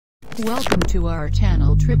Welcome to our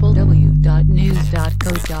channel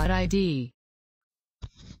www.news.co.id.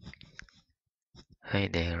 Hi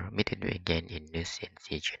there, meet you again in News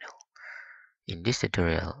NC channel. In this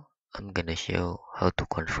tutorial, I'm gonna show how to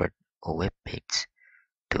convert a web page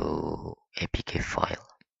to APK file.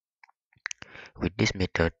 With this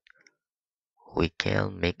method, we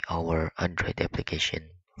can make our Android application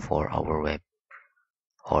for our web.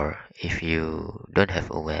 Or if you don't have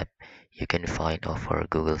a web, you can find our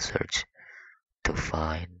Google search to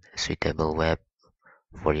find a suitable web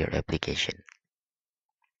for your application.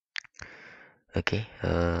 Okay,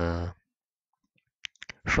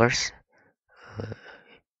 first uh,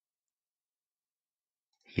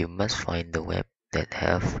 you must find the web that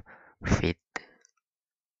have fit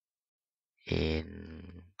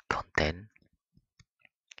in content.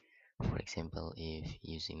 For example, if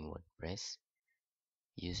using WordPress,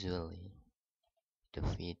 usually the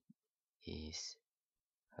feed is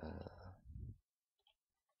uh,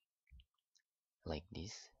 like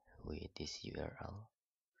this with this URL.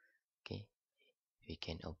 Okay, we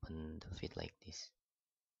can open the feed like this.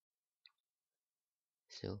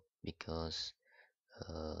 So because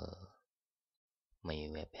uh, my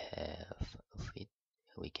web have a feed,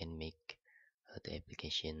 we can make the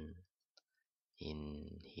application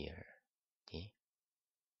in here. Okay,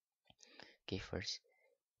 first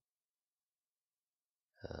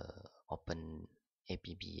open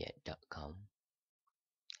appyet.com,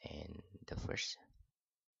 and the first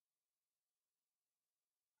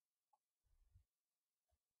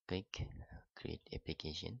click create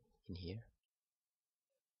application in here.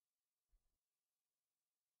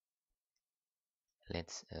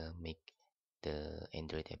 Let's make the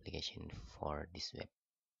Android application for this web.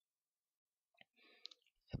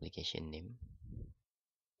 Application name,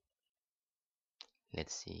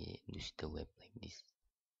 let's see, use the web like this.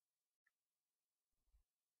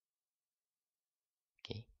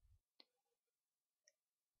 Okay,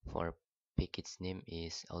 for package name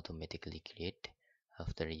is automatically create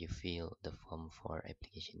after you fill the form for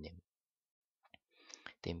application name.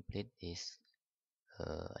 Template is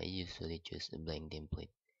I usually choose a blank template,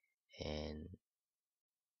 and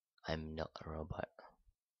I'm not a robot.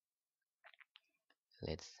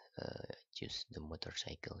 Let's choose the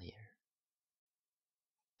motorcycle here.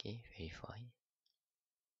 Okay, verify.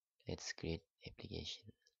 Let's create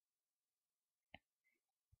application.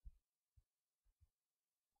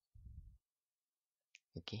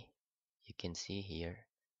 Okay, you can see here,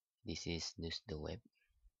 this is News the web.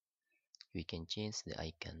 We can change the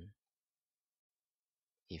icon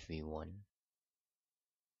if we want,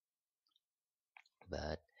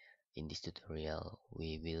 but in this tutorial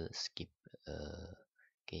we will skip.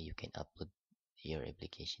 Okay, you can upload your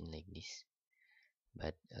application like this,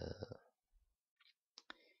 but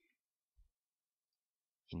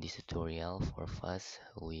in this tutorial for fast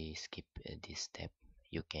we skip this step.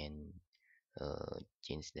 You can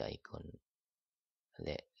change the icon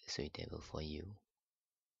that suitable for you.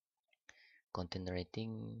 Content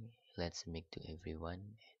writing, let's make to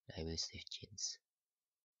everyone, and I will save change.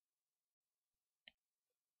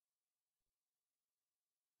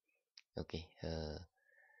 Okay,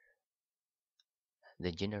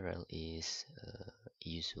 the general is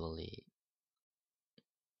usually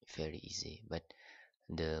very easy, but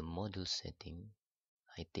the module setting,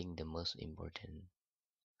 I think the most important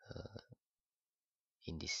uh,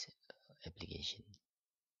 in this application.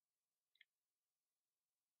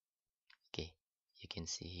 Okay, you can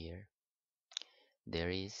see here there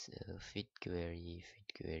is a feed query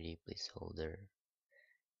placeholder,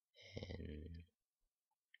 and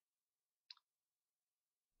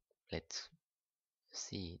let's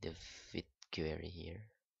see the feed query here.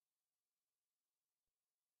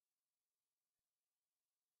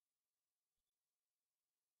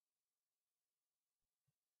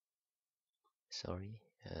 Sorry,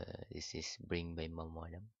 this is bring by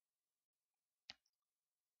Mamadam.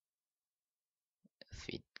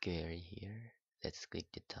 Feed query here. Let's click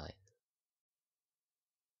the tile.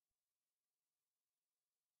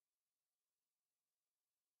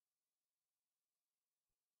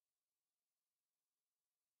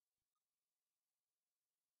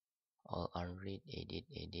 All unread,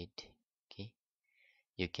 edit. Okay,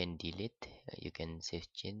 you can delete, you can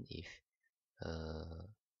save change if uh,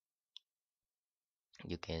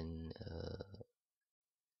 you can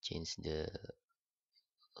change the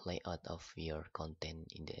layout of your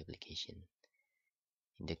content in the application.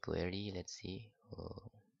 In the query, let's see,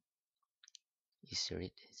 is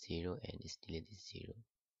read 0 and is deleted 0.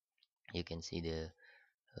 You can see the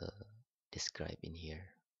uh, describe in here.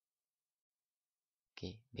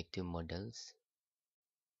 Okay, back to models.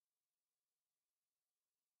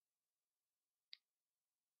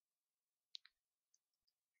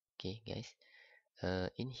 Okay, guys.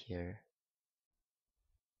 In here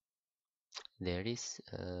there is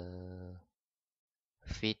a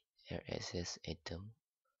fit RSS item.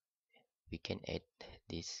 We can add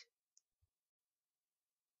this.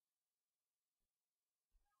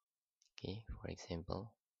 Okay, for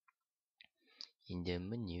example, in the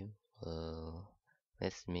menu, uh,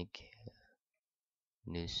 let's make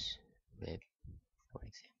news web, for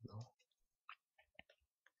example.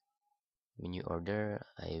 When you order,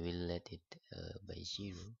 I will let it by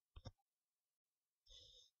 0.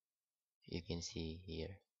 You can see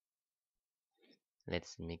here.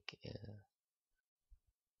 Let's make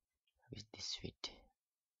with this fit.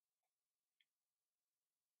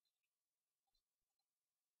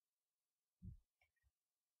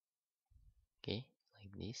 Okay,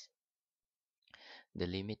 like this. The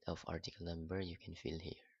limit of article number you can fill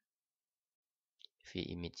here. View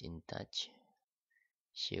image in touch.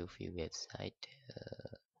 Show view website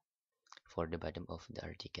for the bottom of the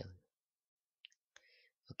article.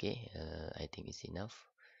 Okay, I think it's enough.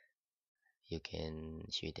 You can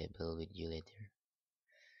suitable with you later.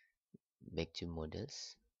 Back to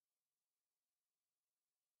models.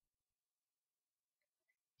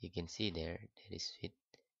 You can see there is fit.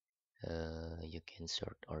 You can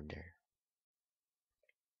sort order,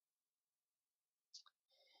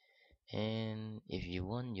 and if you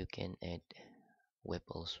want you can add web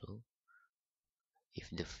also. If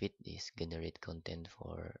the fit is generate content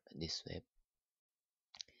for this web,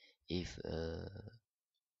 if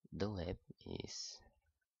the web is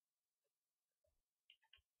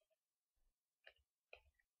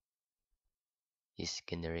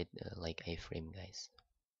generate like iframe, guys.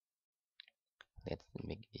 Let's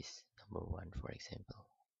make this number 1, for example.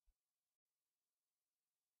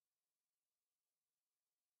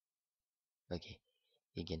 Okay,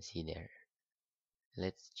 you can see there.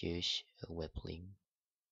 Let's choose a web link.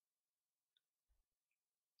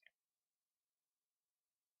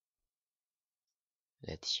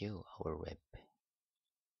 Let's show our web.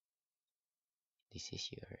 This is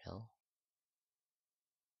URL.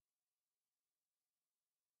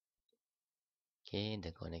 Okay,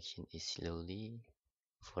 the connection is slowly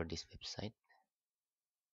for this website.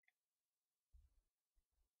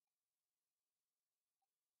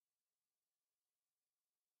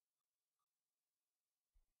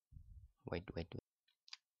 Wait.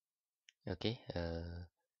 Okay,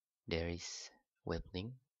 there is web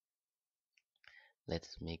link.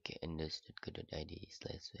 Let's make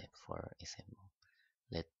index.go.id/web, for example.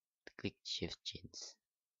 Let's click shift change.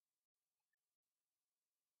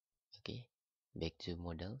 Okay, back to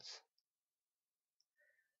models.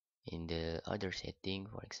 In the other setting,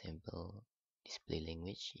 for example, display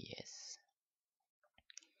language, yes.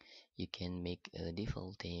 You can make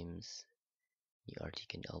default themes. The article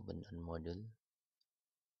can open on module.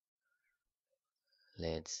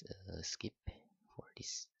 Let's skip for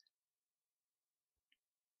this.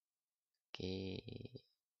 Okay,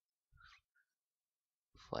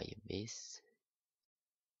 Firebase.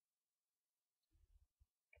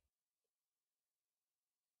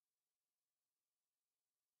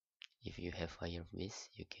 If you have Firebase,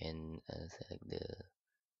 you can select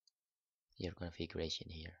your configuration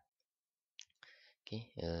here. Okay,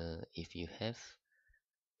 if you have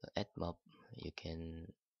AdMob, you can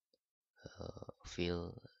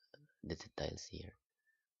fill the details here.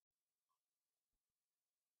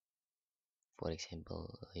 For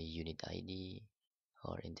example, a unit ID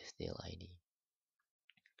or industrial ID.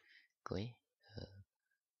 Okay,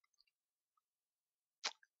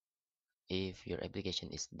 if your application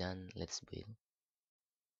is done, let's build.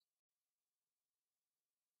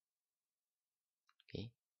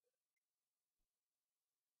 Okay,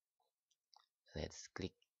 let's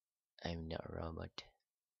click I'm not a robot,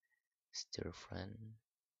 storefront,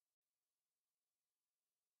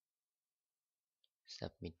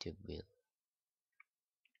 submit to build.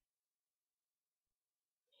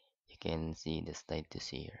 You can see the status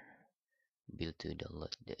here. Build to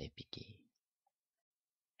download the APK.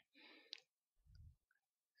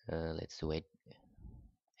 Let's wait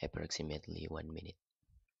approximately 1 minute.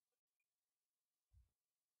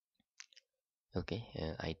 Okay,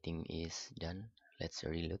 I think is done. Let's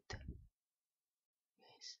reload.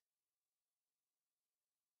 Guys.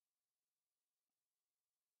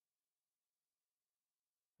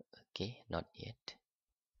 Okay, not yet.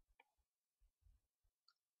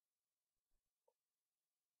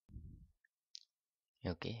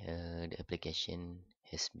 Okay, the application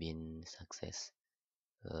has been success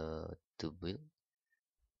to build.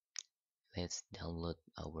 Let's download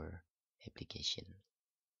our application.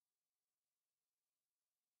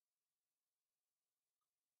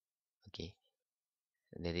 Okay,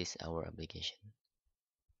 that is our application.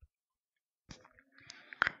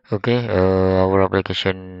 Okay, our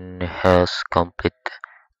application has complete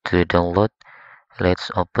to download.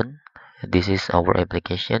 Let's open. This is our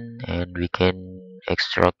application, and we can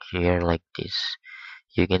extract here like this.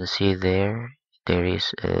 You can see there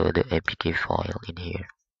is the APK file in here.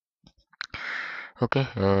 Okay,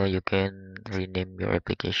 you can rename your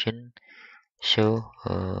application, so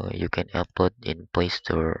you can upload in Play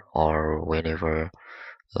Store or whenever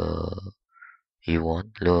uh, you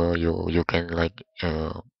want. You can like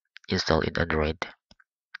install in Android.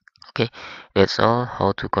 Okay, that's all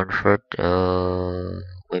how to convert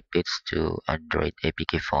web page to Android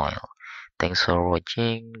APK file. Thanks for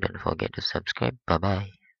watching. Don't forget to subscribe. Bye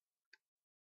bye.